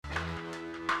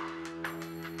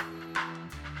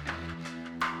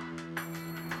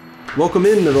Welcome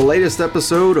in to the latest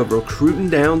episode of Recruitin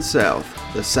Down South,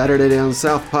 the Saturday Down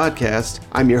South podcast.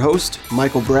 I'm your host,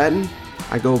 Michael Bratton.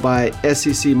 I go by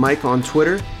SEC Mike on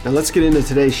Twitter. Now let's get into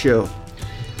today's show.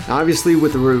 Now, obviously,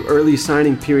 with the early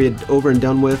signing period over and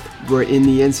done with, we're in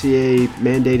the NCAA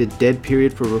mandated dead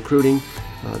period for recruiting.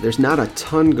 There's not a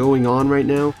ton going on right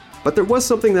now, but there was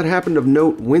something that happened of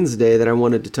note Wednesday that I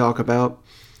wanted to talk about.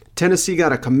 Tennessee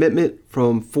got a commitment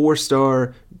from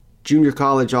four-star junior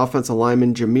college offensive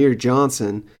lineman Jameer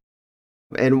Johnson.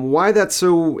 And why that's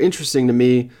so interesting to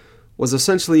me was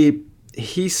essentially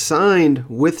he signed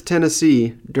with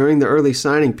Tennessee during the early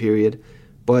signing period,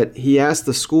 but he asked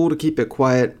the school to keep it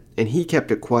quiet, and he kept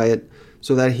it quiet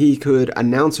so that he could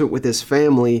announce it with his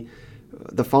family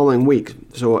the following week.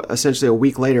 So essentially a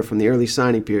week later from the early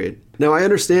signing period. Now, I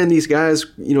understand these guys,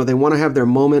 they want to have their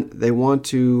moment. They want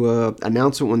to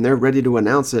announce it when they're ready to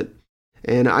announce it.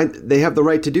 And they have the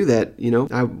right to do that,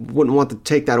 I wouldn't want to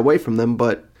take that away from them,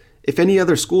 but if any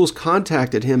other schools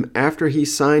contacted him after he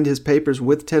signed his papers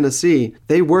with Tennessee,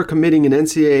 they were committing an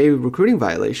NCAA recruiting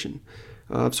violation.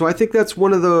 So I think that's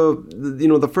one of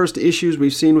the first issues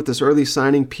we've seen with this early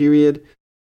signing period.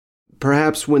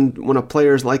 Perhaps when a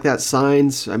player like that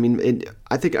signs, I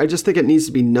just think it needs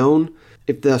to be known.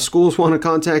 If the schools want to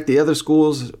contact the other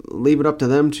schools, leave it up to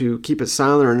them to keep it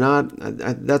silent or not.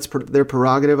 That's their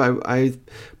prerogative.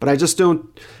 But I just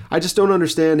don't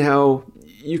understand how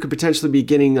you could potentially be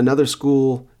getting another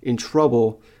school in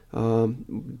trouble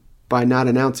by not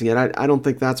announcing it. I don't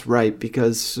think that's right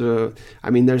because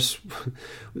there's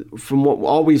from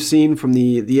all we've seen from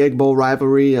the Egg Bowl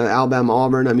rivalry,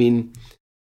 Alabama-Auburn.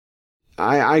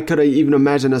 I could even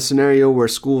imagine a scenario where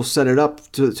schools set it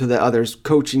up to the others'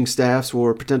 coaching staffs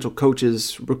or potential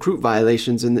coaches recruit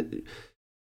violations,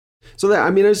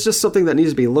 it's just something that needs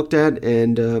to be looked at,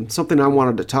 and something I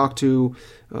wanted to talk to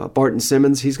Barton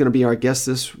Simmons. He's going to be our guest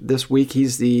this week.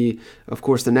 He's of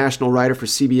course, the national writer for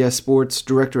CBS Sports,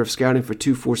 director of scouting for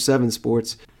 247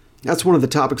 Sports. That's one of the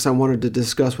topics I wanted to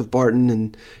discuss with Barton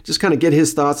and just kind of get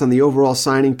his thoughts on the overall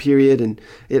signing period. And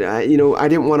I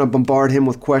didn't want to bombard him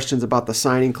with questions about the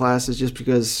signing classes just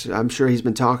because I'm sure he's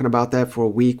been talking about that for a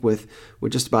week with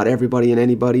just about everybody and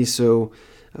anybody. So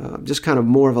just kind of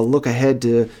more of a look ahead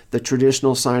to the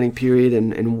traditional signing period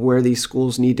and where these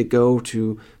schools need to go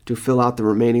to fill out the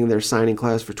remaining of their signing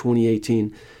class for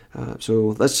 2018.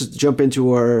 So let's just jump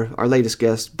into our latest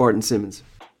guest, Barton Simmons.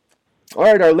 All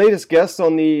right, our latest guest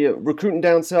on the Recruitin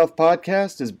Down South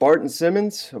podcast is Barton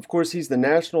Simmons. Of course, he's the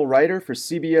national writer for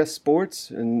CBS Sports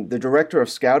and the director of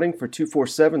scouting for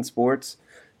 247 Sports.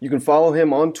 You can follow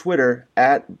him on Twitter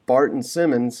at Barton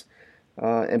Simmons.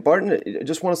 And Barton, I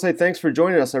just want to say thanks for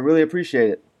joining us. I really appreciate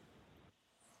it.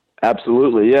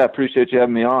 Absolutely. Yeah, appreciate you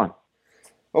having me on.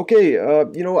 Okay,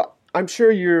 I'm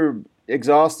sure you're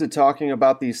exhausted talking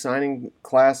about these signing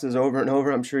classes over and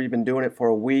over. I'm sure you've been doing it for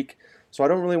a week. So I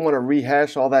don't really want to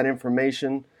rehash all that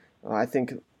information. I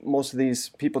think most of these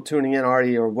people tuning in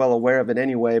already are well aware of it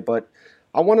anyway, but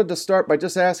I wanted to start by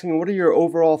just asking, what are your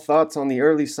overall thoughts on the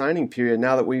early signing period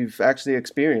now that we've actually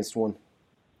experienced one?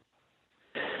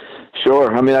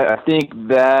 Sure. I think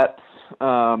that,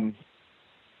 in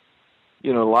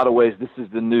a lot of ways, this is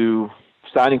the new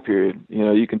signing period.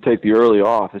 You can take the early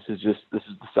off. This is the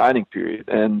signing period.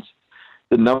 And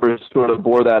the numbers sort of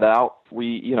bore that out.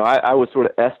 I was sort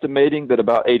of estimating that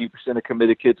about 80% of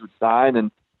committed kids would sign.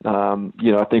 And,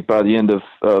 I think by the end of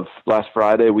last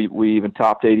Friday, we even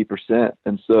topped 80%.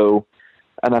 And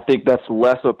I think that's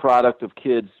less a product of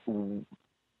kids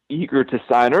eager to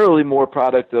sign early, more a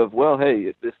product of, well,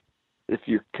 hey, if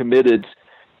you're committed,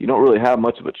 you don't really have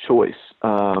much of a choice.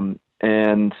 And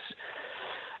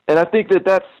I think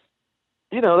that's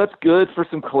good for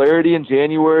some clarity in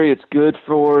January. It's good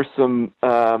for some,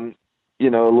 a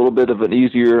little bit of an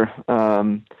easier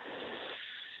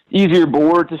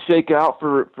board to shake out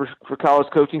for college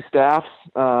coaching staffs,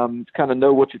 to kind of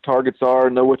know what your targets are,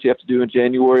 know what you have to do in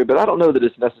January. But I don't know that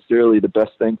it's necessarily the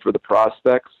best thing for the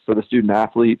prospects, for the student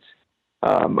athletes.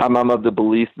 I'm of the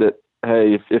belief that,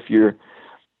 hey, if you're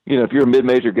a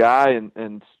mid-major guy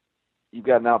and you've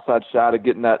got an outside shot of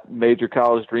getting that major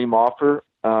college dream offer,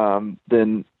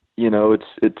 then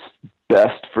it's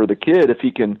best for the kid if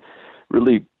he can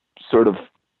really sort of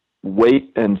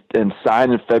wait and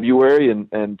sign in February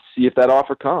and see if that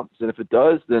offer comes. And if it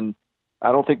does, then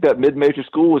I don't think that mid-major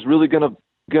school is really gonna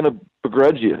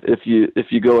begrudge you if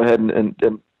you go ahead and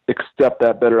accept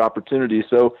that better opportunity.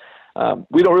 So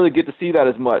we don't really get to see that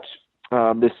as much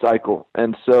this cycle,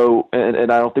 and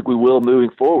I don't think we will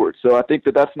moving forward. So I think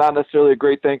that's not necessarily a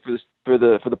great thing for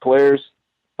the players.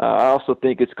 I also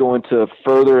think it's going to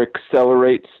further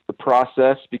accelerate the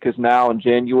process because now in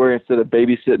January, instead of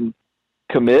babysitting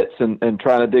commits and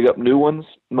trying to dig up new ones.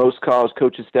 Most college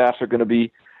coaches' staffs are going to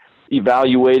be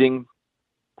evaluating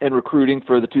and recruiting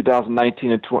for the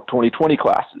 2019 and 2020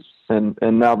 classes. And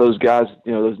now those guys,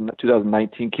 those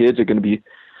 2019 kids are going to be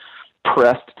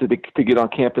pressed to get on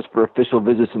campus for official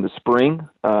visits in the spring.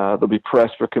 They'll be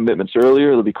pressed for commitments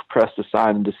earlier. They'll be pressed to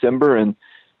sign in December. And,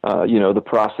 the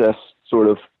process sort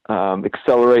of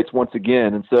accelerates once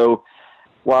again. And so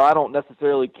while I don't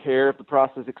necessarily care if the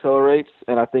process accelerates,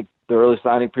 and I think the early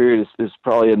signing period is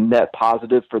probably a net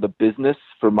positive for the business,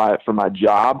 for my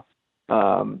job,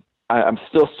 I'm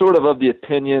still sort of the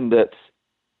opinion that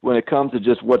when it comes to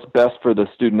just what's best for the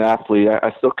student athlete,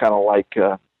 I still kind of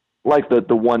like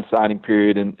the one signing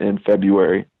period in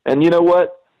February. And you know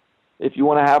what? If you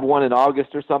want to have one in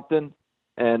August or something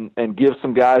and give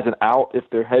some guys an out if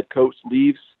their head coach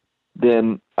leaves,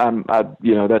 then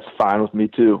that's fine with me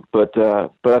too. But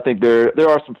I think there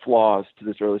are some flaws to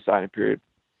this early signing period.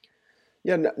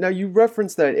 Yeah, now you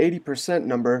referenced that 80%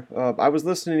 number. I was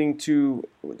listening to,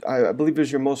 I believe it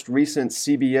was your most recent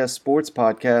CBS Sports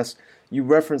podcast. You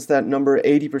referenced that number,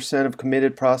 80% of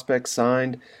committed prospects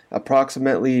signed,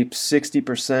 approximately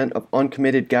 60% of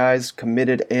uncommitted guys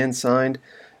committed and signed.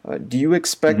 Do you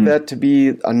expect that to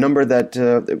be a number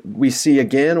that we see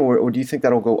again, or do you think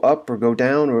that'll go up or go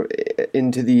down or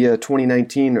into the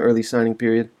 2019 early signing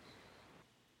period?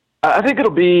 I think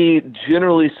it'll be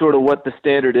generally sort of what the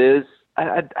standard is.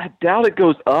 I doubt it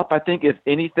goes up. I think if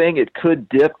anything, it could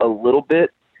dip a little bit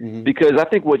because I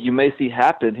think what you may see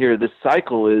happen here this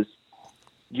cycle is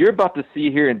you're about to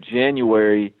see here in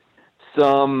January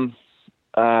some,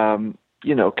 kind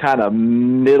of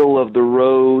middle of the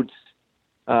road,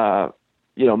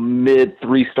 mid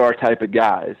 3-star type of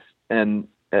guys and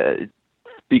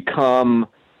become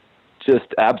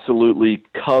just absolutely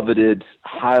coveted,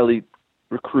 highly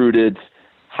recruited,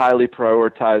 highly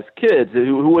prioritized kids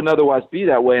who wouldn't otherwise be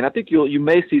that way. And I think you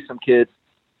may see some kids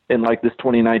in like this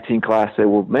 2019 class say,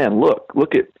 well, man,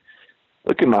 look at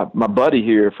my buddy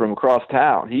here from across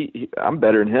town. I'm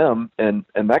better than him. And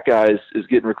that guy is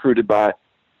getting recruited by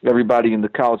everybody in the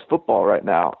college football right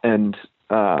now. And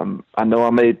I know I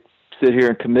may sit here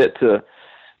and commit to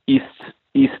East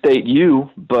State U,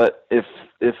 but if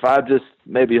I just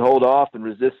maybe hold off and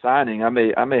resist signing, I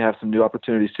may have some new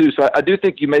opportunities too. So I do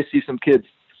think you may see some kids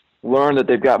learn that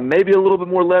they've got maybe a little bit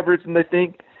more leverage than they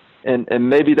think, and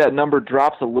maybe that number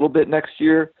drops a little bit next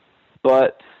year.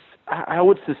 But I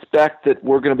would suspect that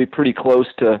we're going to be pretty close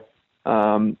to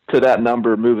that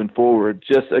number moving forward.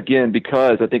 Just again,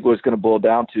 because I think what it's going to boil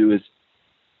down to is,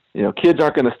 kids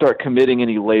aren't going to start committing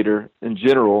any later in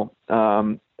general.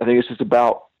 I think it's just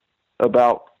about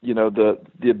the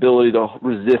ability to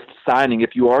resist signing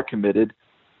if you are committed.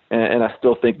 And I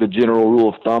still think the general rule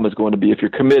of thumb is going to be if you're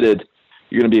committed,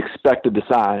 you're going to be expected to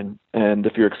sign. And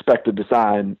if you're expected to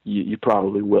sign, you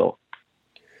probably will.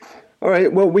 All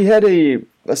right. Well, we had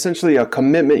essentially a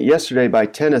commitment yesterday by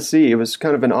Tennessee. It was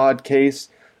kind of an odd case.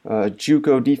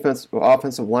 JUCO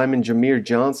offensive lineman Jameer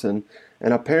Johnson.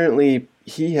 And apparently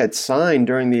he had signed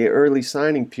during the early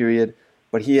signing period,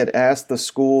 but he had asked the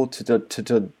school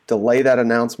to delay that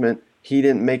announcement. He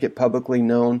didn't make it publicly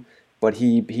known, but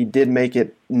he did make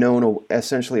it known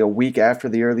essentially a week after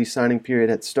the early signing period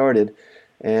had started.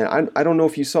 And I don't know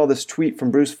if you saw this tweet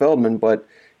from Bruce Feldman, but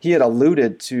he had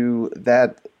alluded to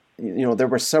that, there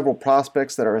were several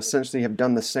prospects that are essentially have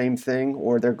done the same thing,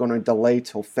 or they're going to delay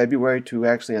till February to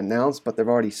actually announce, but they've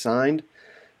already signed.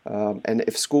 And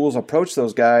if schools approach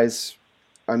those guys,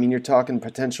 you're talking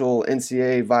potential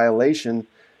NCAA violation.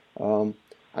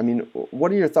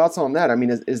 What are your thoughts on that?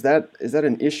 Is that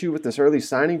an issue with this early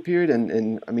signing period?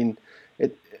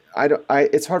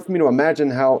 It's hard for me to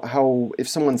imagine how if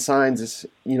someone signs,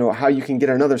 how you can get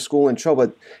another school in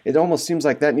trouble. It almost seems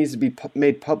like that needs to be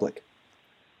made public.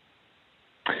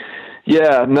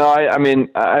 Yeah, no,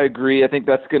 I agree. I think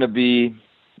that's going to be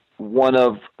one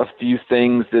of a few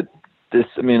things that this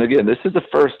is the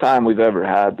first time we've ever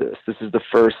had this. This is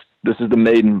the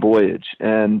maiden voyage.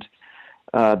 And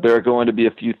there are going to be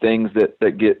a few things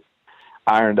that get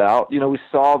ironed out. We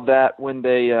saw that when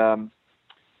they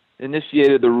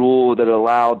initiated the rule that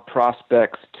allowed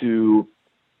prospects to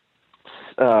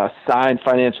sign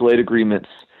financial aid agreements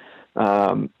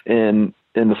in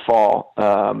the fall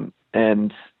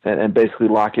and basically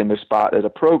lock in their spot at a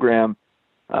program.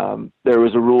 There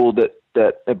was a rule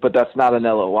but that's not an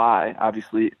LOI,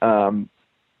 obviously. The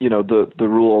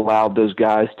rule allowed those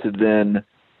guys to then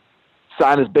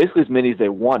sign as many as they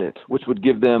wanted, which would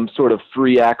give them sort of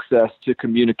free access to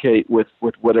communicate with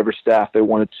whatever staff they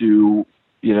wanted to,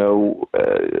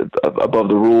 above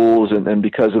the rules. And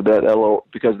because of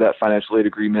that financial aid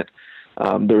agreement,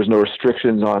 there was no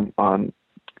restrictions on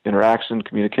interaction,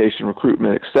 communication,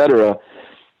 recruitment, etc.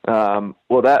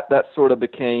 Well, that sort of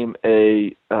became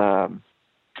a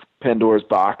Pandora's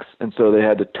box, and so they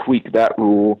had to tweak that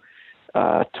rule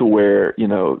to where,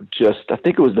 I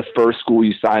think it was the first school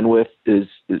you sign with is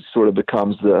sort of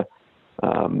becomes the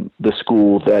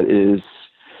school that is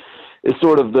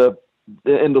sort of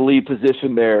in the lead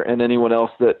position there, and anyone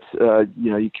else that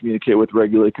you communicate with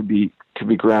regularly could be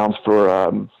grounds for,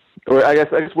 or I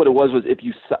guess what it was if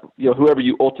whoever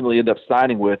you ultimately end up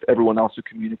signing with, everyone else who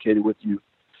communicated with you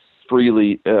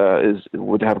freely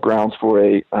would have grounds for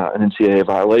an NCAA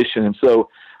violation, and so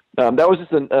that was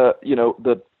just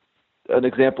an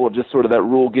example of just sort of that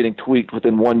rule getting tweaked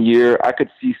within 1 year. I could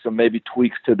see some maybe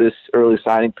tweaks to this early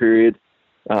signing period,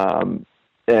 and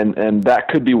that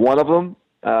could be one of them,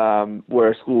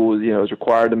 where a school is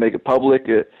required to make it public.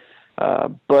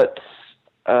 But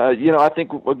I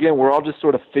think again we're all just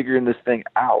sort of figuring this thing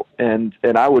out, and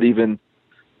I would even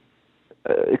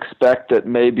expect that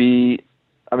maybe.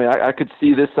 I mean, I could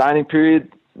see this signing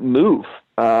period move.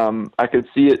 I could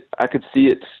see it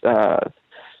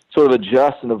sort of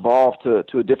adjust and evolve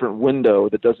to a different window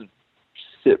that doesn't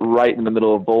sit right in the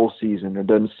middle of bowl season, or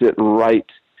doesn't sit right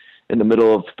in the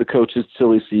middle of the coach's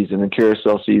silly season and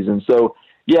carousel season. So,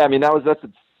 yeah, I mean, that's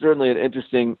certainly an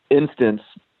interesting instance,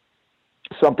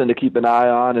 something to keep an eye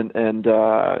on, and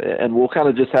we'll kind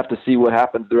of just have to see what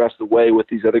happens the rest of the way with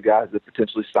these other guys that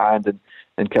potentially signed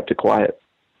and kept it quiet.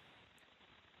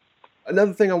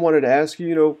 Another thing I wanted to ask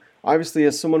you, obviously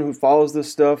as someone who follows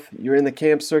this stuff, you're in the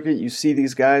camp circuit, you see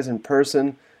these guys in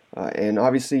person, and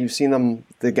obviously you've seen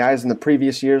the guys in the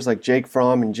previous years like Jake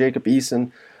Fromm and Jacob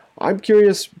Eason. I'm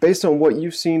curious, based on what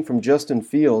you've seen from Justin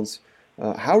Fields,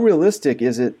 how realistic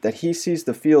is it that he sees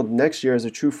the field next year as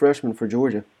a true freshman for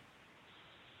Georgia?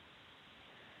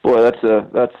 Boy, that's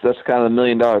kind of $1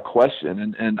 million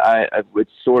question, and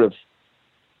it's sort of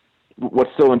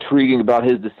what's so intriguing about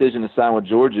his decision to sign with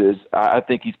Georgia is I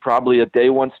think he's probably a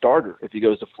day one starter if he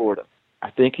goes to Florida.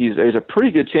 I think there's a pretty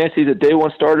good chance he's a day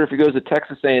one starter if he goes to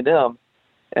Texas A&M,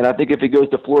 and I think if he goes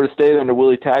to Florida State under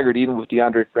Willie Taggart, even with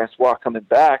DeAndre Francois coming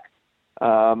back,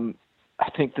 I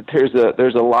think that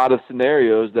there's a lot of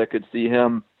scenarios that could see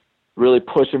him really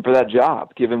pushing for that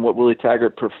job, given what Willie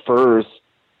Taggart prefers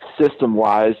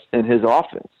system-wise in his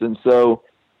offense. And so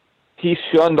he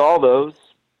shunned all those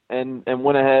and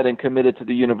went ahead and committed to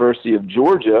the University of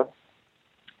Georgia.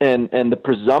 And the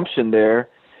presumption there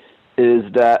is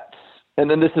that,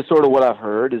 and then this is sort of what I've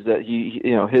heard, is that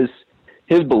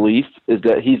his belief is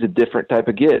that he's a different type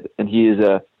of kid, and he's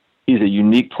a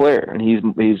unique player, and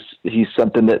he's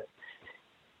something that,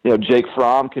 Jake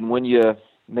Fromm can win you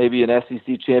maybe an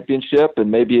SEC championship and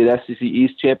maybe an SEC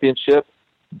East championship,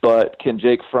 but can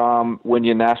Jake Fromm win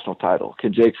you a national title?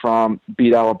 Can Jake Fromm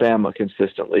beat Alabama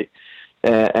consistently?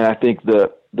 And I think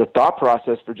the thought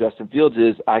process for Justin Fields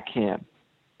is, I can.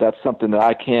 That's something that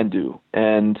I can do.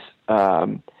 And,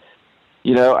 I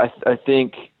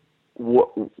think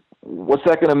what's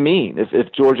that going to mean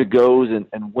if Georgia goes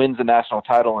and wins a national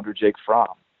title under Jake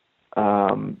Fromm?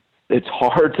 It's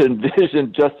hard to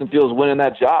envision Justin Fields winning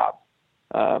that job.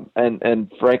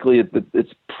 And frankly,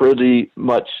 it's pretty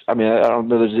much, I don't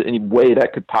know there's any way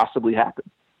that could possibly happen.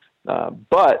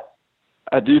 But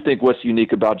I do think what's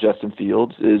unique about Justin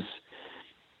Fields is,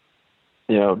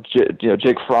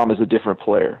 Jake Fromm is a different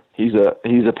player. He's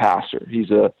a passer. He's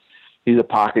a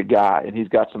pocket guy, and he's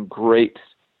got some great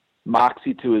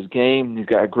moxie to his game. He's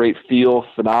got a great feel,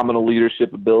 phenomenal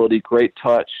leadership ability, great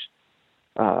touch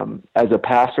as a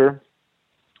passer.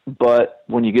 But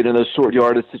when you get in those short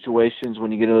yardage situations,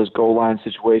 when you get in those goal line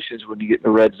situations, when you get in the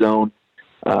red zone,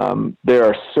 there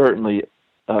are certainly,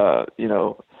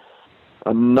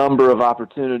 a number of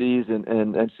opportunities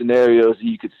and scenarios that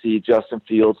you could see Justin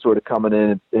Fields sort of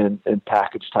coming in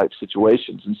package type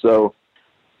situations. And so,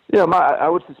 I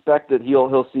would suspect that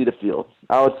he'll see the field.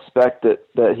 I would suspect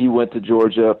that he went to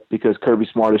Georgia because Kirby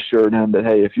Smart assured him that,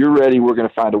 hey, if you're ready, we're going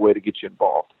to find a way to get you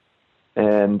involved.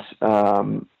 And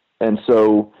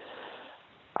so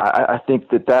I think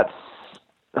that's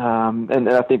and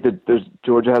I think that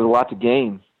Georgia has a lot to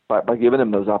gain by giving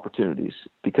him those opportunities,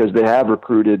 because they have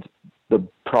recruited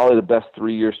probably the best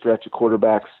 3-year stretch of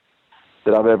quarterbacks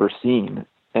that I've ever seen,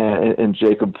 and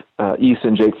Jacob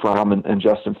Eason, Jake Fromm, and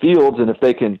Justin Fields. And if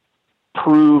they can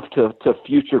prove to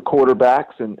future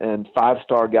quarterbacks and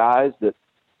 5-star guys that,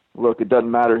 look, it doesn't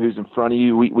matter who's in front of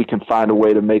you, we can find a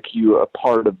way to make you a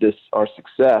part of this, our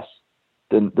success,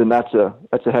 then that's a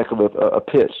heck of a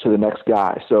pitch to the next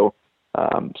guy. So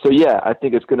yeah, I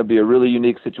think it's going to be a really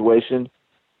unique situation.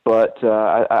 But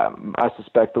I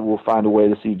suspect that we'll find a way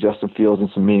to see Justin Fields in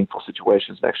some meaningful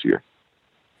situations next year.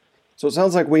 So it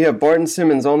sounds like we have Barton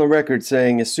Simmons on the record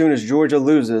saying as soon as Georgia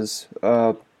loses,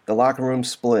 the locker room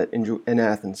split in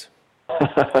Athens.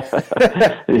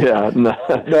 Yeah, no,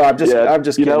 No, I'm just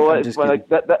you kidding. know what? I'm just Like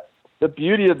kidding. that. The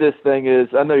beauty of this thing is,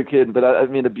 I know you're kidding, but I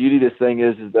mean, the beauty of this thing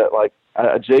is that like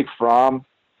Jake Fromm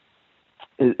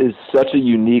is such a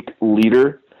unique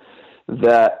leader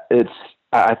that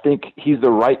I think he's the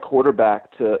right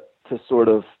quarterback to sort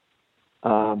of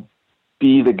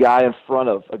be the guy in front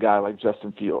of a guy like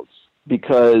Justin Fields,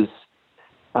 because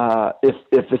if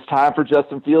it's time for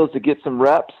Justin Fields to get some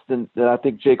reps, then I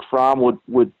think Jake Fromm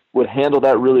would handle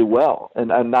that really well.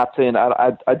 And I'm not saying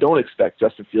I don't expect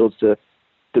Justin Fields to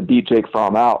beat Jake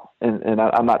Fromm out, and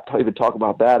I'm not even talking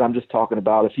about that. I'm just talking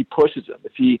about if he pushes him,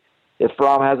 if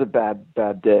Fromm has a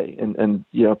bad day, and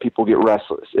you know, people get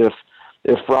restless, if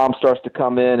Fromm starts to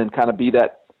come in and kind of be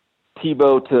that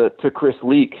Tebow to Chris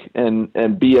Leak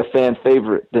and be a fan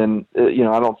favorite, then you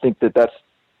know, I don't think that's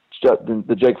just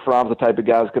the Jake Fromm's the type of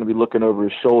guy that's going to be looking over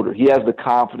his shoulder. He has the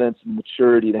confidence and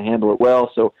maturity to handle it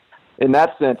well. So in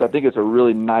that sense, I think it's a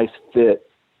really nice fit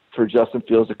for Justin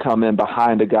Fields to come in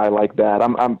behind a guy like that.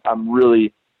 I'm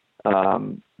really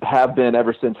have been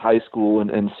ever since high school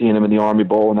and seeing him in the Army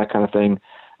Bowl and that kind of thing.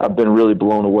 I've been really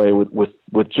blown away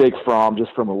with Jake Fromm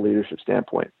just from a leadership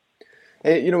standpoint.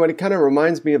 And, you know, it kind of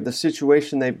reminds me of the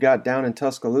situation they've got down in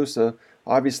Tuscaloosa.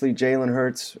 Obviously, Jalen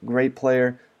Hurts, great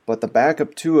player, but the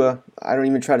backup Tua, I don't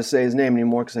even try to say his name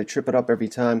anymore because I trip it up every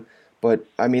time. But,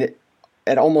 I mean,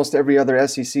 at almost every other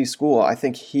SEC school, I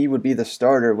think he would be the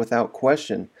starter without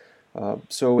question.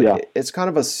 It's kind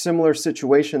of a similar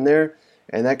situation there.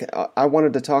 And I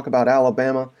wanted to talk about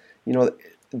Alabama. You know,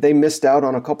 they missed out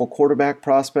on a couple quarterback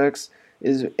prospects.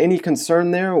 Is any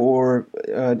concern there,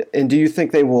 and do you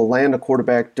think they will land a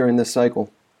quarterback during this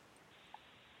cycle?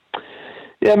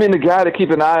 Yeah, I mean, the guy to keep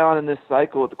an eye on in this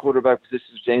cycle at the quarterback position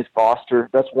is James Foster.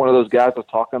 That's one of those guys I was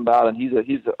talking about, and he's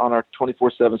on our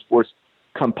 24/7 Sports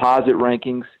composite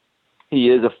rankings.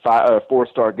 He is a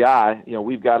 4-star guy. You know,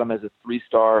 we've got him as a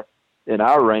 3-star in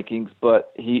our rankings,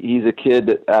 but he's a kid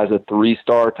that as a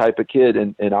 3-star type of kid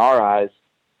in our eyes,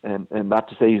 and not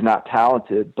to say he's not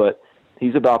talented, but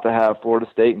he's about to have Florida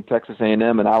State and Texas A&M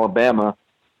and Alabama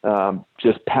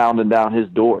just pounding down his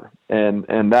door, and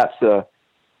that's a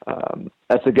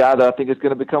guy that I think is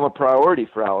going to become a priority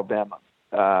for Alabama.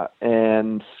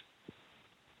 And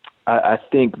I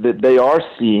think that they are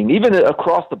seeing, even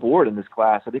across the board in this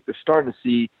class, I think they're starting to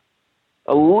see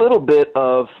a little bit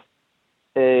of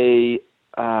an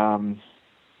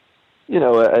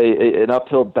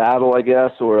uphill battle, I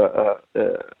guess, or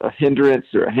a hindrance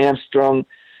or a hamstrung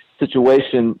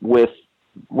situation with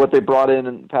what they brought in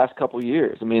the past couple of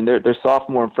years. I mean, their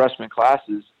sophomore and freshman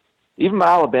classes, even by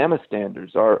Alabama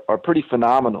standards, are pretty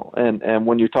phenomenal. And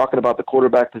when you're talking about the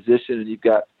quarterback position, and you've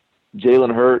got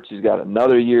Jalen Hurts, who's got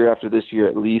another year after this year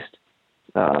at least,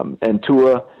 and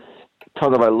Tua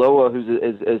Tagovailoa,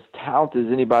 who's as talented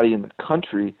as anybody in the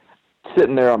country,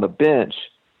 sitting there on the bench,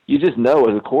 you just know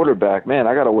as a quarterback, man,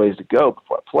 I got a ways to go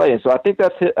before I play. And so I think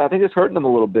it's hurting them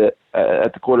a little bit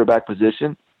at the quarterback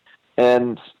position.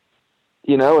 And,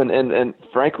 you know, and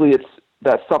frankly,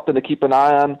 that's something to keep an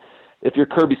eye on. If you're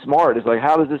Kirby Smart, it's like,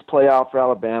 how does this play out for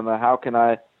Alabama? How can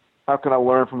I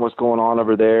learn from what's going on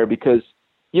over there? Because,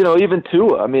 you know, even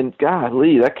Tua, I mean,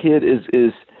 golly, that kid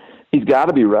he's got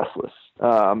to be restless.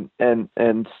 And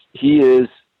he is,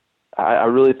 I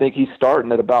really think he's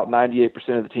starting at about 98%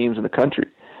 of the teams in the country.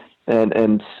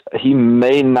 And he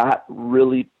may not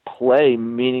really play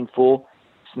meaningful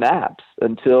snaps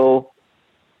until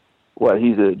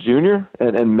he's a junior,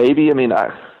 and maybe, I mean,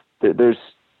 it's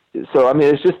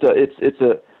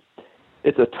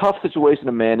a tough situation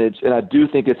to manage, and I do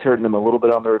think it's hurting them a little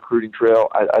bit on the recruiting trail.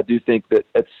 I do think that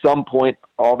at some point,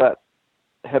 all that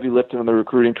heavy lifting on the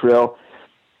recruiting trail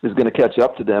is going to catch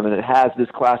up to them, and it has this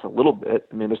class a little bit.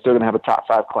 I mean, they're still going to have a top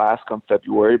 5 class come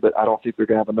February, but I don't think they're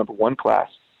going to have a number 1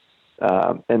 class.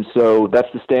 And so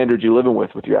that's the standard you're living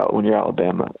with when you're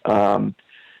Alabama.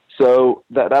 So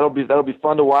that'll be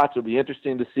fun to watch. It'll be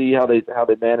interesting to see how they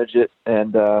manage it.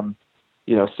 And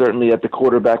you know, certainly at the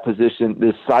quarterback position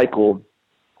this cycle,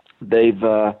 they've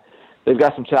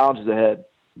got some challenges ahead,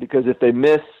 because if they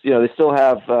miss, you know, they still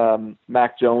have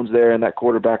Mac Jones there in that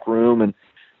quarterback room,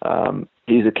 and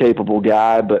he's a capable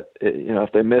guy. But you know,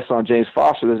 if they miss on James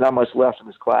Foster, there's not much left in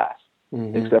his class,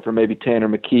 except for maybe Tanner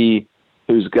McKee,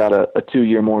 who's got a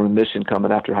 2-year more mission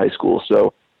coming after high school.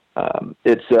 So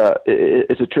it's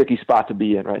a tricky spot to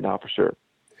be in right now for sure.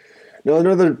 Now,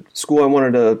 another school I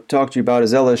wanted to talk to you about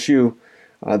is LSU.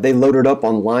 They loaded up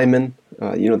on linemen.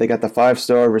 They got the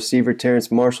 5-star receiver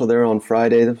Terrence Marshall there on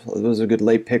Friday. It was a good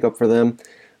late pickup for them.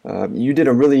 You did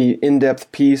a really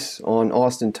in-depth piece on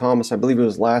Austin Thomas. I believe it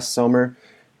was last summer.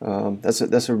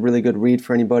 That's a really good read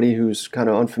for anybody who's kind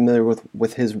of unfamiliar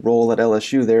with his role at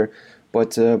LSU there.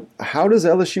 But how does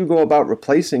LSU go about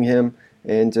replacing him?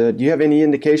 And do you have any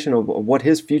indication of what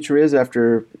his future is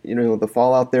after the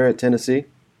fallout there at Tennessee?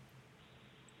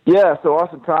 Yeah, so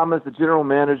Austin Thomas, the general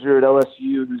manager at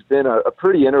LSU, who's been a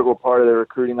pretty integral part of their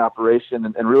recruiting operation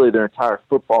and really their entire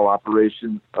football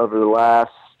operation over the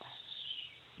last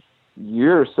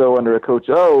year or so under a Coach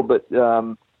O. But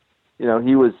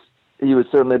he was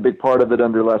certainly a big part of it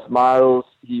under Les Miles.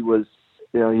 He was,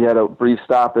 he had a brief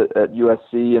stop at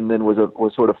USC and then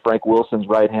was sort of Frank Wilson's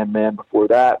right-hand man before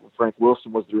that. Frank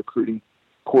Wilson was the recruiting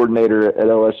coordinator at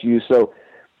LSU. So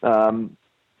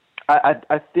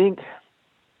I think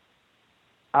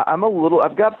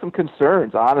I've got some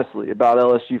concerns, honestly, about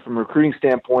LSU from a recruiting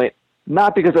standpoint,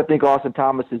 not because I think Austin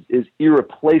Thomas is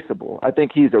irreplaceable. I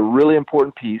think he's a really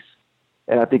important piece,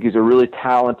 and I think he's a really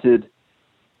talented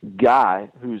guy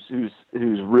who's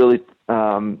really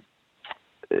found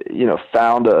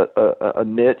a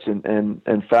niche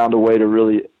and found a way to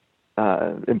really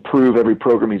improve every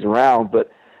program he's around.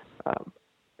 But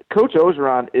Coach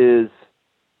Orgeron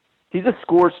he's a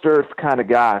scorched earth kind of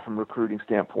guy from a recruiting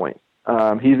standpoint.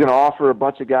 He's going to offer a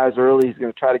bunch of guys early. He's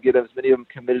going to try to get as many of them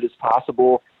committed as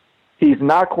possible. He's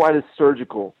not quite as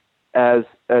surgical as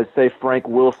say Frank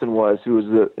Wilson was, who was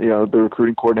the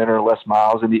recruiting coordinator at Les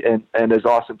Miles, and as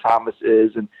Austin Thomas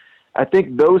is. And I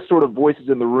think those sort of voices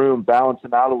in the room balance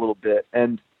him out a little bit.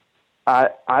 And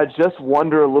I just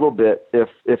wonder a little bit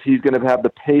if he's going to have the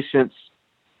patience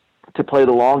to play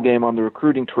the long game on the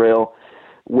recruiting trail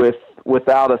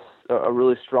without a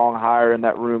really strong hire in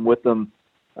that room with them.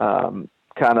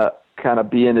 Kind of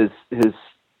being his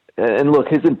and look,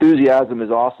 his enthusiasm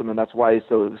is awesome, and that's why he's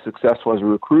so successful as a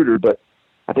recruiter. But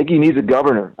I think he needs a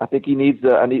governor. I think he needs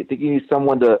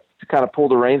someone to kind of pull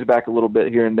the reins back a little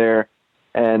bit here and there,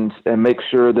 and make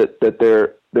sure that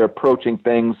they're approaching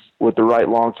things with the right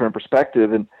long-term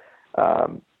perspective. And I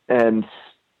don't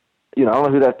know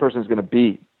who that person is going to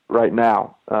be right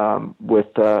now.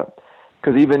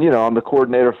 Because even on the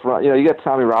coordinator front, you got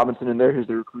Tommy Robinson in there, who's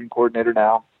the recruiting coordinator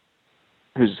now,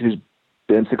 who's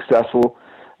been successful.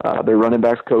 Their running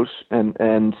backs coach, and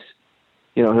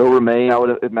he'll remain, I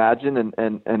would imagine,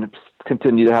 and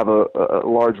continue to have a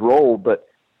large role. But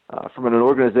from an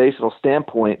organizational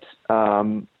standpoint,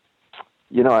 I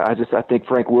think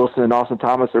Frank Wilson and Austin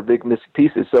Thomas are big missing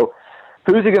pieces. So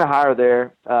who's he going to hire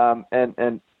there?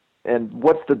 And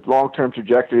what's the long-term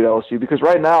trajectory at LSU? Because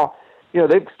right now,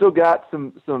 they've still got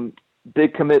some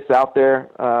big commits out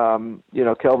there.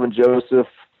 Kelvin Joseph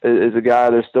is a guy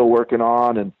they're still working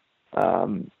on, and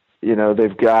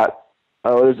they've got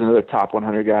there's another top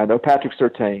 100 guy. No, Patrick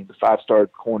Surtain, the 5-star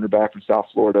cornerback from South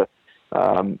Florida,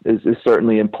 is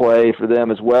certainly in play for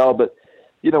them as well. But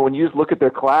when you just look at their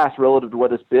class relative to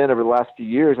what it's been over the last few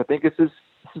years, I think it's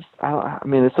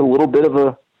a little bit of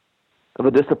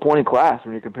a disappointing class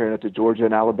when you're comparing it to Georgia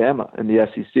and Alabama in the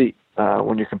SEC.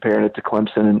 When you're comparing it to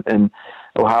Clemson and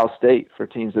Ohio State for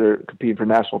teams that are competing for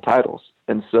national titles.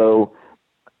 And so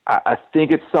I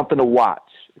think it's something to watch.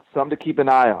 It's something to keep an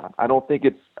eye on. I think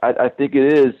it's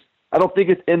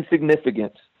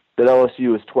insignificant that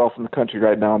LSU is 12th in the country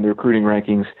right now in the recruiting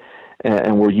rankings,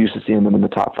 and we're used to seeing them in the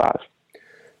top 5.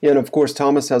 Yeah, and of course,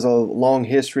 Thomas has a long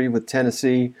history with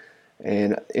Tennessee,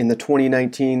 and in the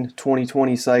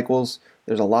 2019-2020 cycles,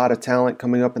 there's a lot of talent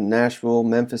coming up in the Nashville,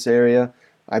 Memphis area.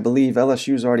 I believe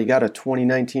LSU's already got a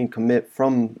 2019 commit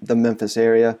from the Memphis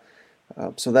area.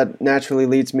 So that naturally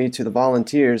leads me to the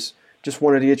Volunteers. Just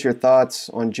wanted to get your thoughts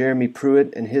on Jeremy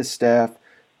Pruitt and his staff.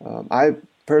 I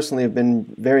personally have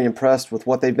been very impressed with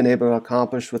what they've been able to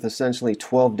accomplish with essentially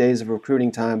 12 days of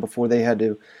recruiting time before they had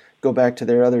to go back to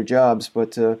their other jobs.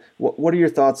 But what are your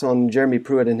thoughts on Jeremy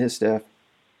Pruitt and his staff?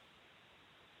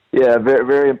 Yeah, very,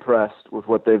 very impressed with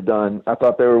what they've done. I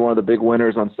thought they were one of the big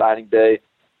winners on signing day.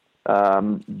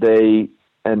 And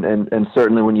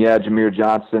certainly when you add Jameer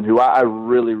Johnson, who I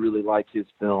really, really like his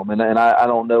film, and I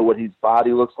don't know what his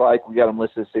body looks like. We got him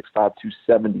listed as 6'5",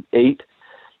 278.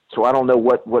 So I don't know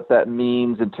what that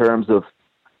means in terms of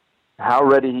how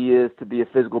ready he is to be a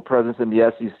physical presence in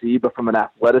the SEC. But from an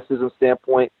athleticism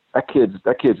standpoint, that kid's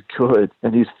good,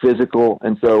 and he's physical.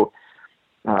 And so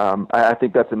I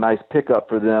think that's a nice pickup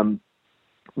for them.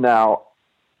 Now,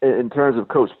 in terms of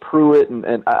Coach Pruitt,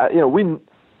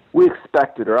 we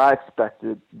expected, or I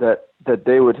expected, that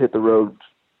they would hit the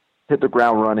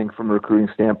ground running from a recruiting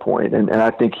standpoint. And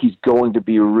I think he's going to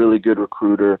be a really good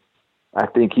recruiter. I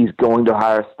think he's going to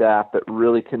hire staff that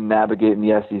really can navigate in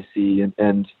the SEC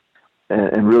and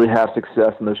really have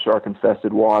success in those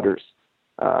shark-infested waters.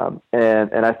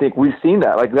 And I think we've seen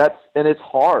that. Like and it's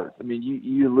hard. I mean,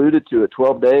 you alluded to it,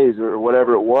 12 days or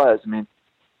whatever it was. I mean,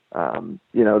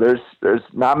 there's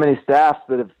not many staffs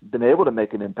that have been able to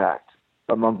make an impact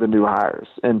among the new hires.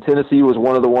 And Tennessee was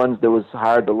one of the ones that was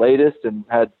hired the latest and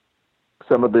had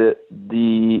some of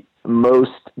the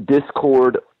most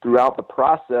discord throughout the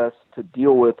process to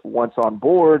deal with once on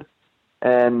board.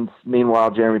 And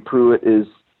meanwhile, Jeremy Pruitt is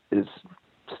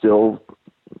still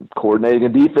coordinating a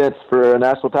defense for a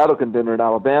national title contender in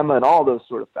Alabama and all those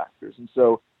sort of factors. And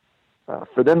so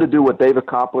for them to do what they've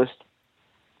accomplished,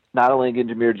 not only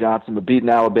against Jameer Johnson, but beating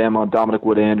Alabama on Dominic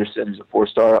Wood-Anderson, who's a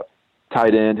 4-star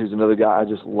tight end, who's another guy I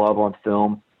just love on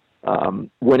film,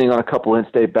 winning on a couple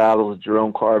in-state battles,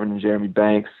 Jerome Carvin and Jeremy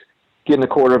Banks, getting a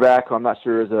quarterback who I'm not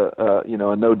sure is a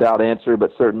no-doubt answer,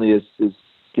 but certainly is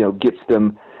gets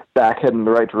them back heading in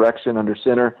the right direction under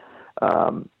center.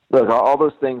 Look, all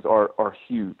those things are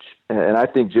huge. And I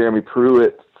think Jeremy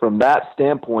Pruitt, from that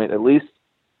standpoint, at least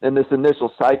in this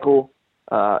initial cycle,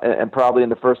 and probably in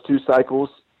the first two cycles,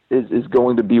 is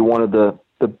going to be one of the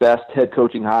best head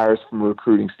coaching hires from a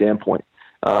recruiting standpoint.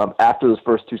 After those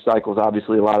first two cycles,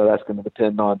 obviously a lot of that's going to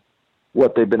depend on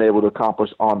what they've been able to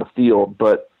accomplish on the field.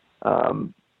 But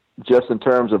just in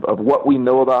terms of what we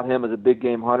know about him as a big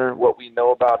game hunter, what we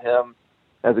know about him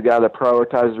as a guy that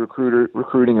prioritizes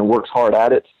recruiting and works hard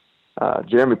at it,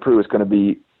 Jeremy Pruitt is going to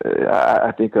be,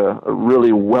 I think, a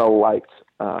really well-liked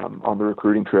on the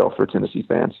recruiting trail for Tennessee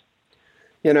fans.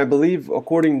 Yeah, and I believe,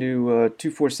 according to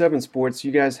 247 Sports,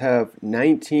 you guys have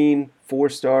 19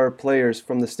 four-star players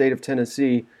from the state of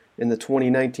Tennessee in the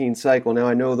 2019 cycle. Now,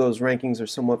 I know those rankings are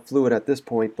somewhat fluid at this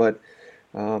point, but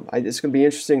it's going to be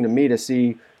interesting to me to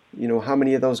see, how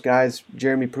many of those guys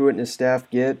Jeremy Pruitt and his staff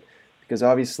get, because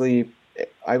obviously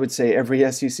I would say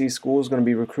every SEC school is going to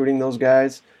be recruiting those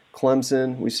guys.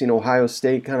 Clemson, we've seen Ohio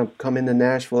State kind of come in the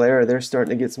Nashville era. They're starting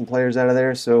to get some players out of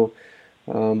there. So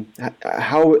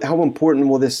how important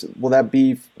will that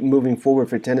be moving forward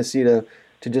for Tennessee to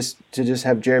just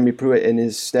have Jeremy Pruitt and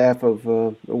his staff of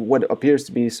what appears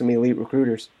to be some elite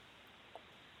recruiters?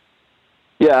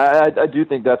 Yeah, I do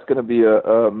think that's going to be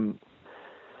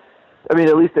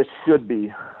at least it should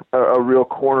be a real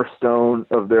cornerstone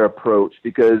of their approach,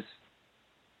 because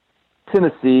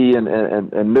Tennessee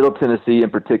and Middle Tennessee in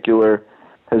particular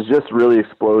has just really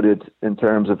exploded in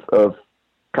terms of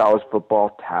college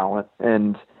football talent,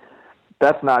 and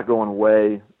that's not going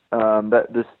away. I'm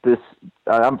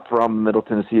from Middle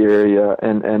Tennessee area,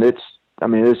 and it's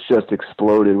just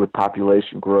exploded with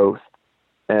population growth,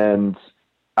 and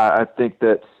I think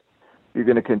that you're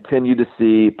going to continue to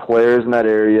see players in that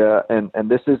area, and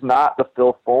this is not the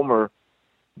Phil Fulmer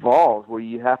Vols, where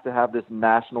you have to have this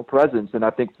national presence. And I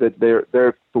think that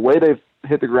they're the way they've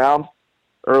hit the ground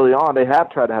early on, they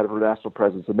have tried to have a national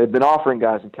presence, and they've been offering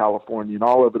guys in California and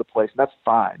all over the place, and that's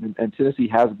fine. And Tennessee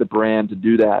has the brand to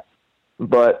do that.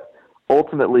 But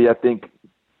ultimately, I think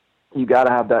you got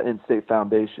to have that in-state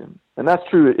foundation, and that's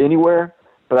true anywhere.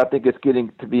 But I think it's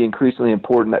getting to be increasingly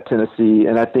important at Tennessee,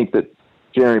 and I think that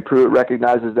Jeremy Pruitt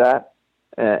recognizes that,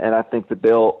 and I think that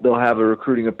they'll have a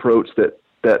recruiting approach that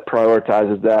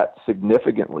prioritizes that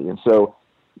significantly. And so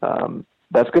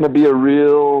that's going to be a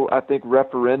real, I think,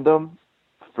 referendum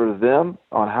for them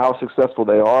on how successful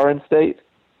they are in state.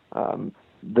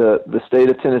 The state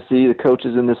of Tennessee, the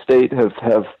coaches in the state have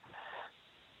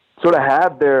sort of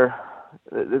had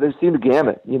they've seen the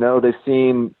gamut. They've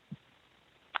seen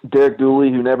Derek Dooley,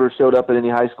 who never showed up at any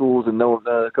high schools and no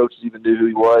coaches even knew who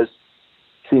he was.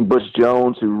 Seen Butch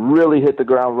Jones, who really hit the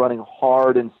ground running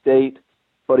hard in state,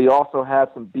 but he also had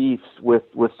some beefs with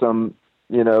some,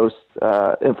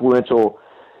 influential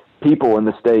people in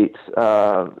the state,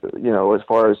 as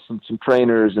far as some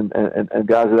trainers and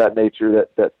guys of that nature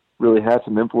that really had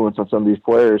some influence on some of these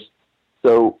players.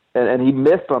 So, and he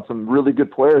missed on some really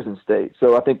good players in state.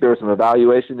 So I think there were some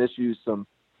evaluation issues, some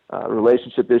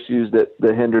relationship issues that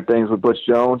hindered things with Butch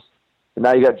Jones. And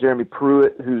now you got Jeremy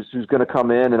Pruitt, who's going to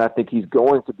come in, and I think he's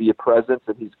going to be a presence,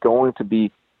 and he's going to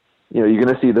be, you're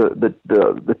going to see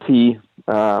the T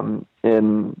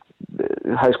in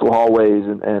high school hallways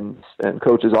and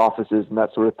coaches' offices and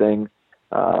that sort of thing.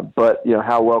 But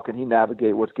how well can he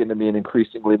navigate what's going to be an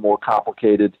increasingly more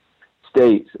complicated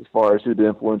state as far as who the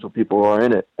influential people are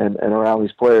in it and around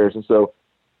these players? And so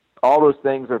all those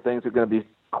things are things that are going to be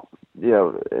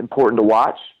important to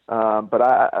watch. But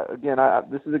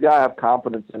this is a guy I have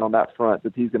confidence in on that front,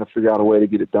 that he's going to figure out a way to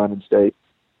get it done in state.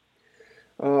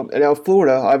 And now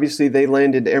Florida, obviously they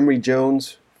landed Emory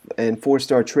Jones and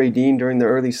 4-star Trey Dean during the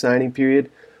early signing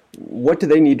period. What do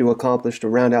they need to accomplish to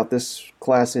round out this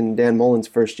class in Dan Mullen's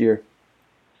first year?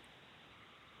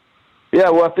 Yeah,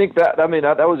 well, I think that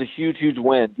was a huge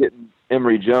win getting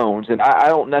Emory Jones, and I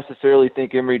don't necessarily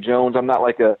think Emory Jones. I'm not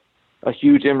like a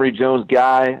huge Emory Jones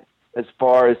guy as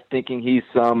far as thinking he's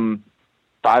some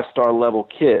 5-star level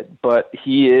kid, but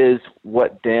he is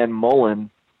what Dan Mullen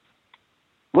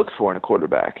looks for in a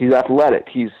quarterback. He's athletic.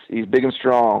 He's big and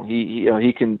strong.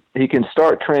 He can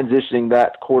start transitioning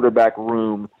that quarterback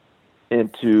room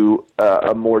into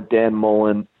a more Dan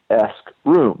Mullen-esque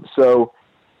room. So,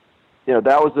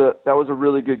 that was a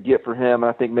really good get for him.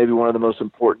 I think maybe one of the most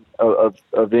important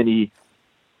of any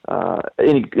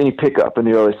pickup in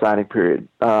the early signing period.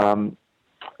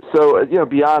 So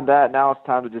beyond that, now it's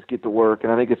time to just get to work,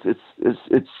 and I think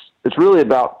it's really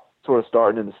about sort of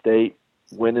starting in the state,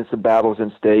 winning some battles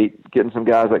in state, getting some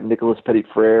guys like Nicholas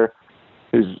Petit-Frere,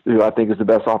 who I think is the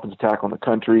best offensive tackle in the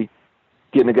country,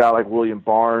 getting a guy like William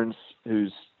Barnes,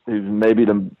 who's maybe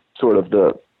the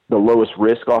lowest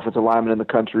risk offensive lineman in the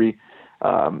country.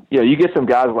 You get some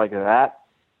guys like that,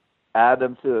 add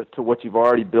them to what you've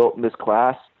already built in this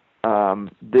class. Then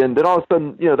all of a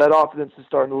sudden, that offense is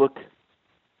starting to look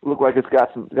like it's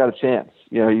got a chance.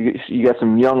 You got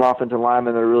some young offensive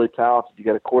linemen that are really talented. You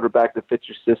got a quarterback that fits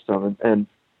your system, and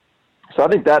so I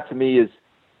think that to me is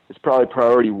probably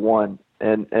priority one.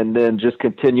 And then just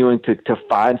continuing to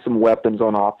find some weapons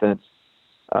on offense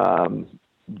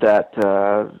that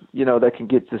can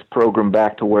get this program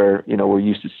back to where we're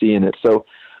used to seeing it. So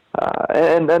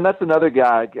and that's another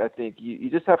guy I think you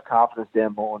just have confidence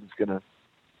Dan Mullen is gonna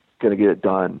get it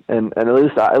done, and at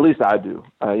least I do.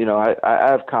 I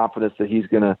have confidence that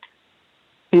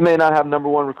he may not have number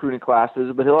one recruiting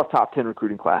classes, but he'll have top 10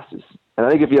 recruiting classes. And I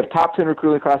think if you have top 10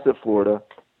 recruiting classes at Florida,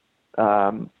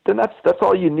 then that's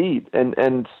all you need.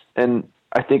 And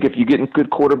I think if you get in good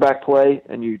quarterback play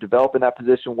and you develop in that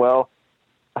position well,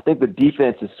 I think the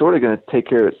defense is sort of going to take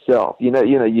care of itself.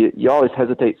 You always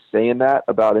hesitate saying that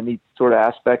about any sort of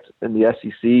aspect in the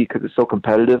SEC because it's so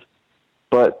competitive,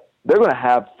 but they're going to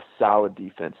have solid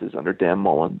defenses under Dan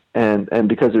Mullen, and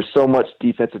because there's so much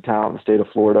defensive talent in the state of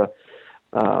Florida,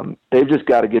 they've just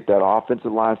got to get that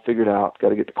offensive line figured out, got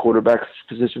to get the quarterback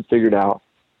position figured out,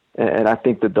 and I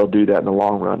think that they'll do that in the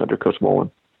long run under Coach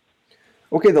Mullen.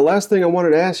 Okay, the last thing I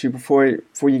wanted to ask you before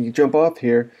you jump off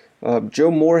here, Joe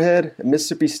Moorhead,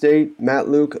 Mississippi State, Matt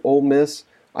Luke, Ole Miss,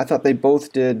 I thought they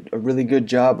both did a really good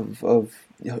job of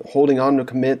holding on to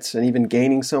commits and even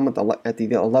gaining some at the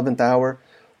 11th hour.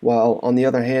 While on the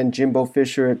other hand, Jimbo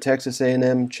Fisher at Texas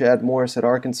A&M, Chad Morris at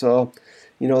Arkansas,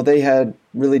 they had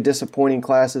really disappointing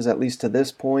classes at least to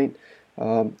this point.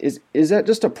 Is that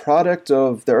just a product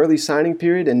of the early signing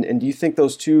period, and do you think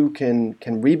those two can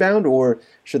rebound, or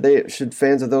should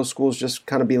fans of those schools just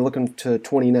kind of be looking to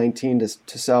 2019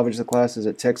 to salvage the classes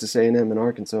at Texas A&M and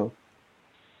Arkansas?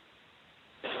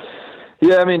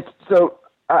 Yeah, so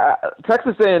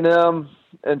Texas A&M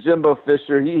and Jimbo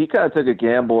Fisher, he kind of took a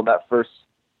gamble in that first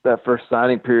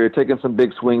signing period, taking some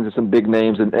big swings and some big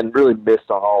names, and really missed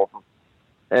on all of them.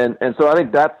 And so I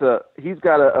think he's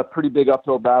got a pretty big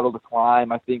uphill battle to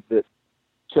climb. I think that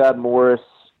Chad Morris,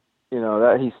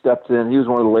 that he stepped in. He was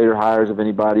one of the later hires of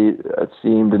anybody, it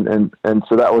seemed, and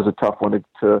so that was a tough one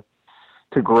to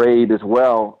grade as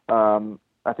well.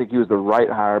 I think he was the right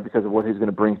hire because of what he's going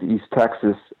to bring to East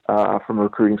Texas from a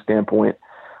recruiting standpoint.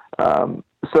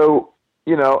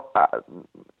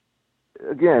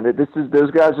 Again,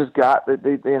 those guys just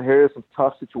they inherited some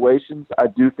tough situations. I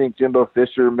do think Jimbo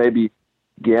Fisher maybe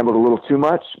gambled a little too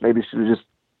much. Maybe should have just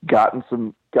gotten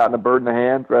a bird in the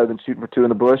hand rather than shooting for two in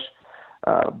the bush.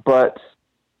 But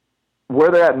where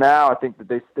they're at now, I think that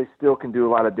they still can do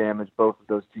a lot of damage, both of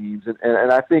those teams.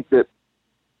 And I think that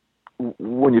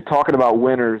when you're talking about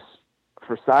winners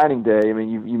for signing day,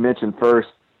 you mentioned first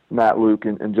Matt Luke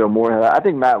and Joe Moorhead. I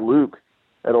think Matt Luke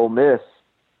at Ole Miss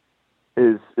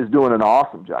is doing an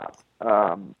awesome job.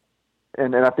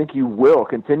 And I think he will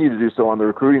continue to do so on the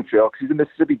recruiting trail because he's a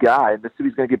Mississippi guy, and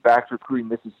Mississippi's going to get back to recruiting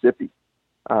Mississippi.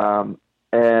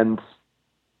 And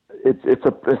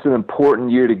it's an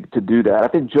important year to do that. I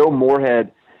think Joe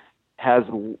Moorhead has,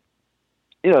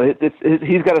 he's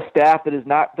got a staff that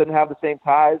doesn't have the same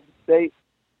ties in the state.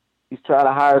 He's trying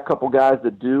to hire a couple guys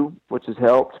that do, which has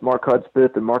helped, Mark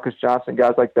Hudspeth and Marcus Johnson,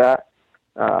 guys like that.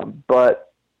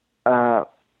 But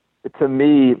to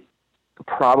me,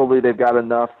 probably they've got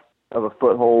enough of a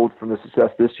foothold from the success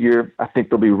this year. I think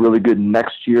they'll be really good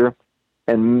next year.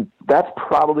 And that's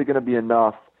probably going to be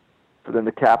enough for them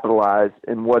to capitalize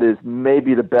in what is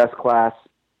maybe the best class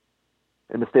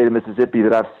in the state of Mississippi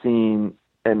that I've seen.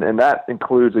 And that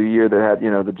includes a year that had,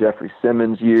 the Jeffrey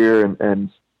Simmons year and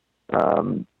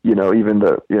even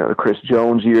the Chris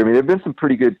Jones year. There have been some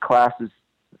pretty good classes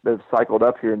have cycled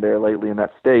up here and there lately in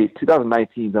that state.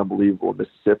 2019 is unbelievable in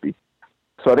Mississippi.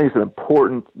 So I think it's an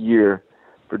important year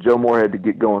for Joe Moorhead to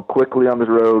get going quickly on the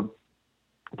road,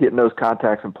 getting those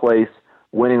contacts in place,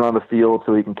 winning on the field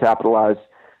so he can capitalize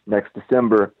next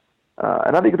December.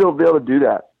 And I think he'll be able to do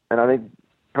that. And I think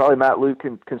probably Matt Luke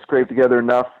can scrape together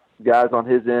enough guys on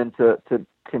his end to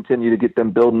continue to get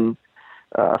them building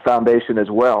a foundation as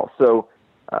well. So,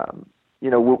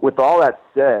 with all that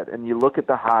said, and you look at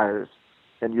the hires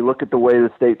and you look at the way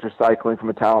the states are cycling from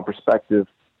a talent perspective,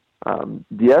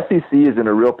 the SEC is in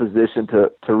a real position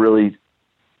to really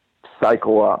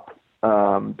cycle up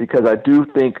because I do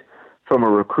think from a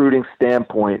recruiting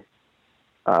standpoint,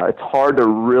 it's hard to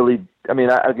really –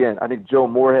 I think Joe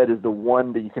Moorhead is the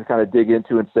one that you can kind of dig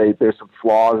into and say there's some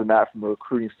flaws in that from a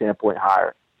recruiting standpoint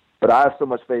hire. But I have so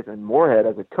much faith in Moorhead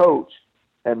as a coach,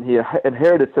 and he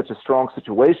inherited such a strong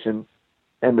situation,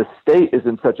 and the state is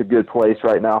in such a good place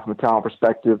right now from a talent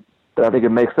perspective that I think it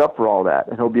makes up for all that,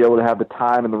 and he'll be able to have the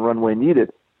time and the runway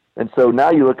needed. And so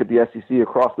now you look at the SEC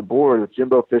across the board with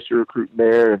Jimbo Fisher recruiting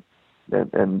there,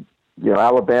 and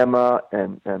Alabama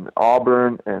and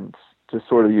Auburn, and just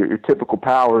sort of your typical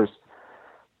powers,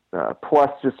 plus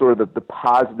just sort of the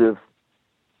positive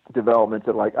developments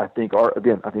that, I think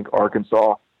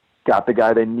Arkansas got the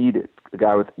guy they needed, the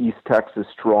guy with East Texas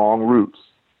strong roots,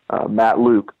 Matt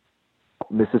Luke,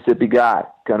 Mississippi guy,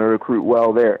 going to recruit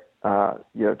well there.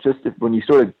 When you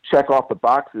sort of check off the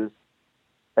boxes,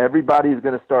 everybody is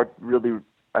going to start really,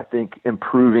 I think,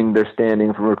 improving their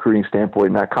standing from a recruiting standpoint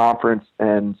in that conference.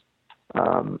 And,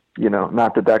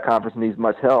 not that conference needs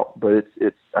much help, but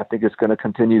I think it's going to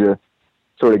continue to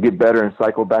sort of get better and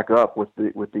cycle back up with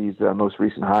these most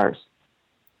recent hires.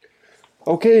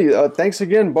 Okay, thanks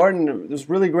again, Barton. It was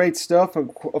really great stuff.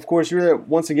 Of course, you're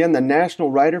once again the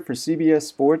national writer for CBS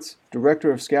Sports,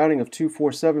 director of scouting of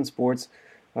 247 Sports.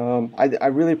 I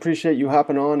really appreciate you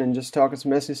hopping on and just talking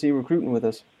some SEC recruiting with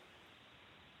us.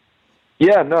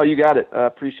 Yeah, no, you got it. I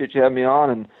appreciate you having me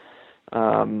on,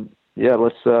 and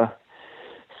let's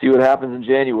see what happens in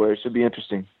January. It should be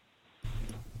interesting.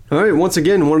 All right, once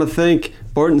again, I want to thank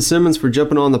Barton Simmons for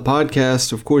jumping on the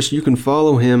podcast. Of course, you can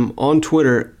follow him on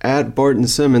Twitter at Barton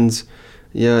Simmons.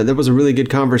 Yeah, that was a really good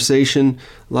conversation.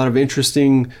 A lot of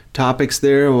interesting topics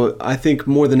there. Well, I think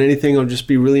more than anything, I'll just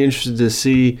be really interested to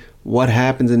see what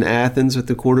happens in Athens with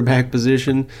the quarterback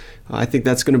position. I think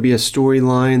that's going to be a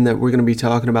storyline that we're going to be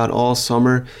talking about all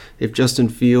summer. If Justin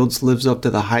Fields lives up to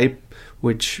the hype,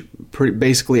 which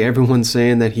basically everyone's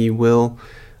saying that he will.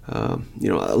 A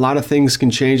lot of things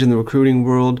can change in the recruiting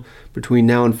world between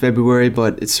now and February,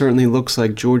 but it certainly looks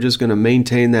like Georgia's going to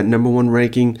maintain that number one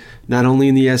ranking, not only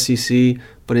in the SEC,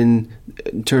 but in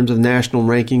terms of national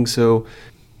ranking. So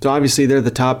obviously they're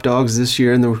the top dogs this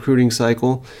year in the recruiting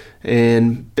cycle.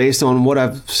 And based on what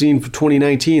I've seen for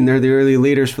 2019, they're the early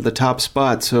leaders for the top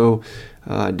spot. So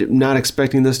not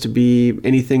expecting this to be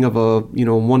anything of a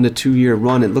 1 to 2 year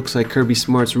run. It looks like Kirby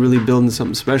Smart's really building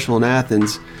something special in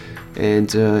Athens.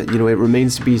 And, it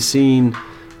remains to be seen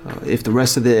if the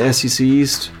rest of the SEC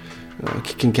East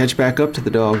can catch back up to the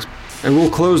Dogs. And we'll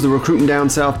close the Recruitin' Down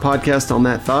South podcast on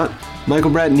that thought.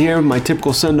 Michael Bratton here, my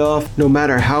typical send-off. No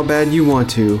matter how bad you want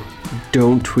to,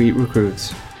 don't tweet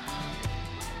recruits.